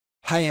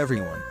Hi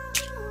everyone.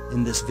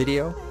 In this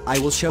video, I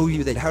will show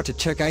you that how to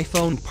check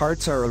iPhone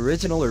parts are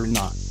original or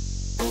not.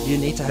 You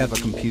need to have a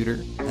computer,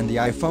 and the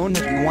iPhone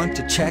that you want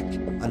to check,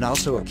 and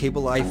also a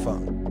cable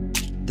iPhone.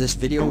 This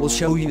video will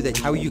show you that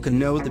how you can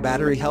know the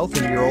battery health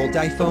in your old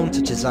iPhone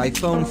such as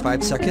iPhone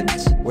 5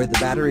 seconds, where the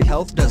battery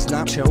health does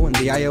not show in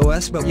the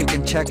iOS but you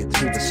can check it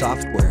through the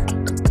software.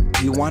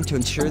 You want to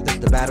ensure that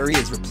the battery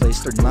is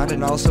replaced or not,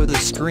 and also the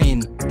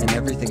screen, and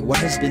everything what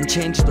has been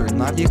changed or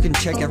not. You can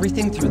check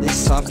everything through this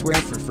software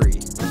for free.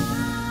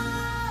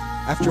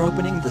 After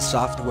opening the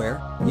software,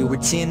 you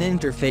would see an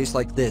interface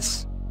like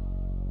this.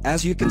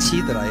 As you can see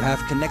that I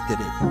have connected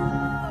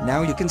it.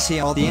 Now you can see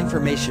all the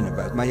information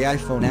about my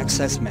iPhone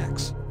XS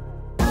Max.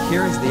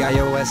 Here is the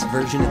iOS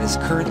version it is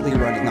currently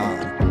running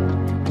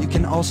on. You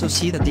can also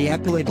see that the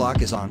Apple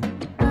lock is on.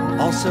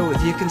 Also,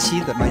 if you can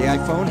see that my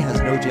iPhone has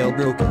no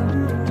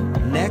jailbroken.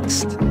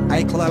 Next,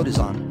 iCloud is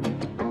on.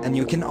 And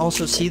you can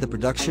also see the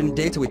production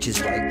date, which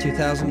is like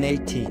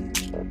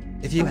 2018.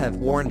 If you have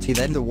warranty,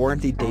 then the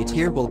warranty date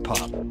here will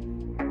pop.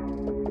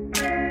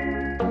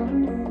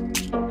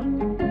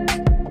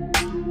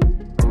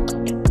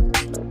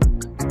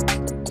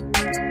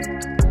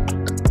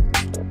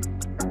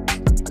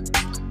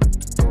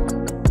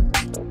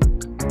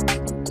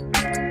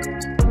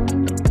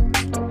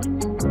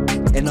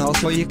 And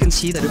also you can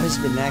see that it has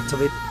been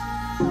activated.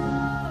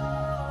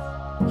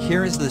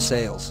 Here is the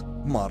sales,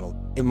 model,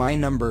 MI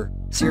number,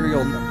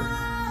 serial number.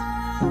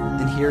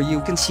 And here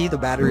you can see the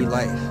battery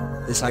life.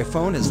 This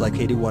iPhone is like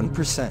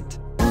 81%.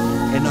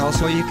 And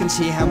also you can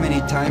see how many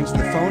times the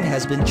phone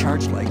has been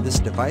charged, like this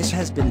device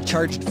has been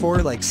charged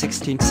for like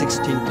 16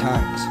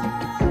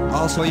 times.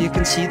 Also you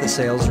can see the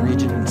sales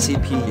region and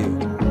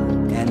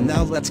CPU. And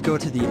now let's go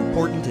to the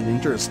important and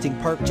interesting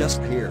part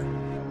just here.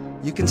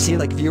 You can see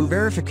like view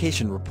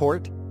verification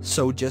report,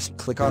 so just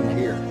click on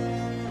here.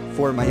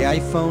 For my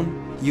iPhone,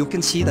 you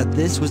can see that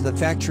this was the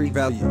factory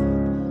value.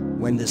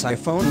 When this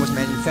iPhone was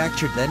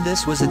manufactured, then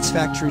this was its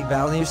factory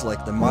values,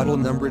 like the model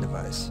number,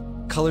 device.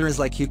 Color is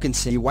like you can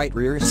see white,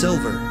 rear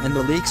silver, and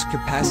the leaks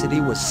capacity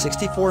was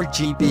 64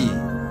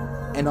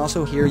 GB. And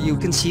also here you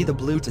can see the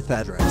Bluetooth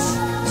address,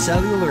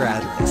 cellular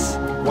address,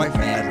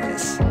 Wi-Fi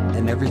address,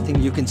 and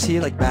everything you can see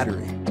like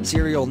battery,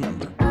 serial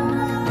number.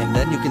 And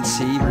then you can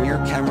see rear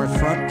camera,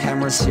 front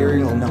camera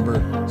serial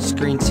number,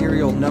 screen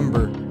serial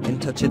number,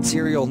 and touch it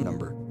serial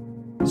number.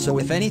 So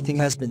if anything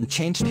has been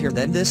changed here,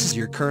 then this is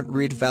your current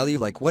read value,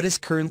 like what is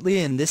currently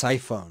in this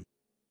iPhone.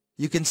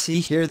 You can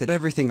see here that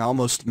everything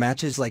almost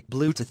matches, like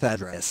Bluetooth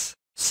address,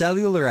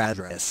 cellular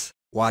address,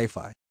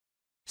 Wi-Fi.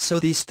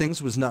 So these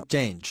things was not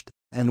changed,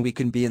 and we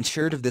can be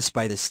ensured of this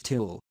by this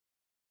tool.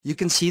 You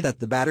can see that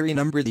the battery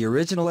number, the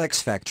original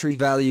X factory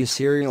value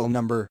serial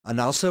number,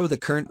 and also the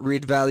current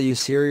read value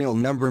serial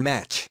number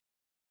match.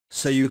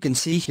 So you can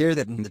see here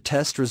that in the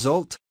test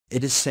result,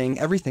 it is saying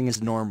everything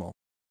is normal.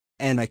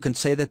 And I can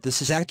say that this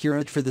is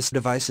accurate for this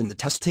device, and the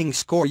testing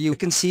score you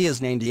can see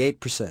is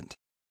 98%.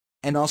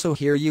 And also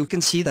here you can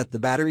see that the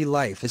battery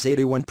life is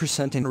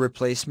 81% and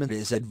replacement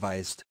is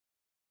advised.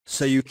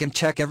 So you can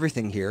check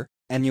everything here,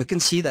 and you can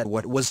see that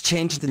what was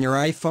changed in your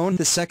iPhone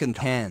the second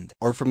hand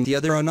or from the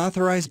other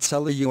unauthorized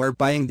seller you are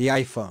buying the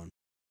iPhone.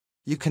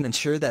 You can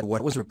ensure that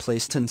what was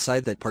replaced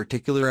inside that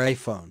particular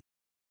iPhone.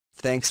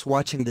 Thanks for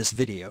watching this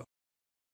video.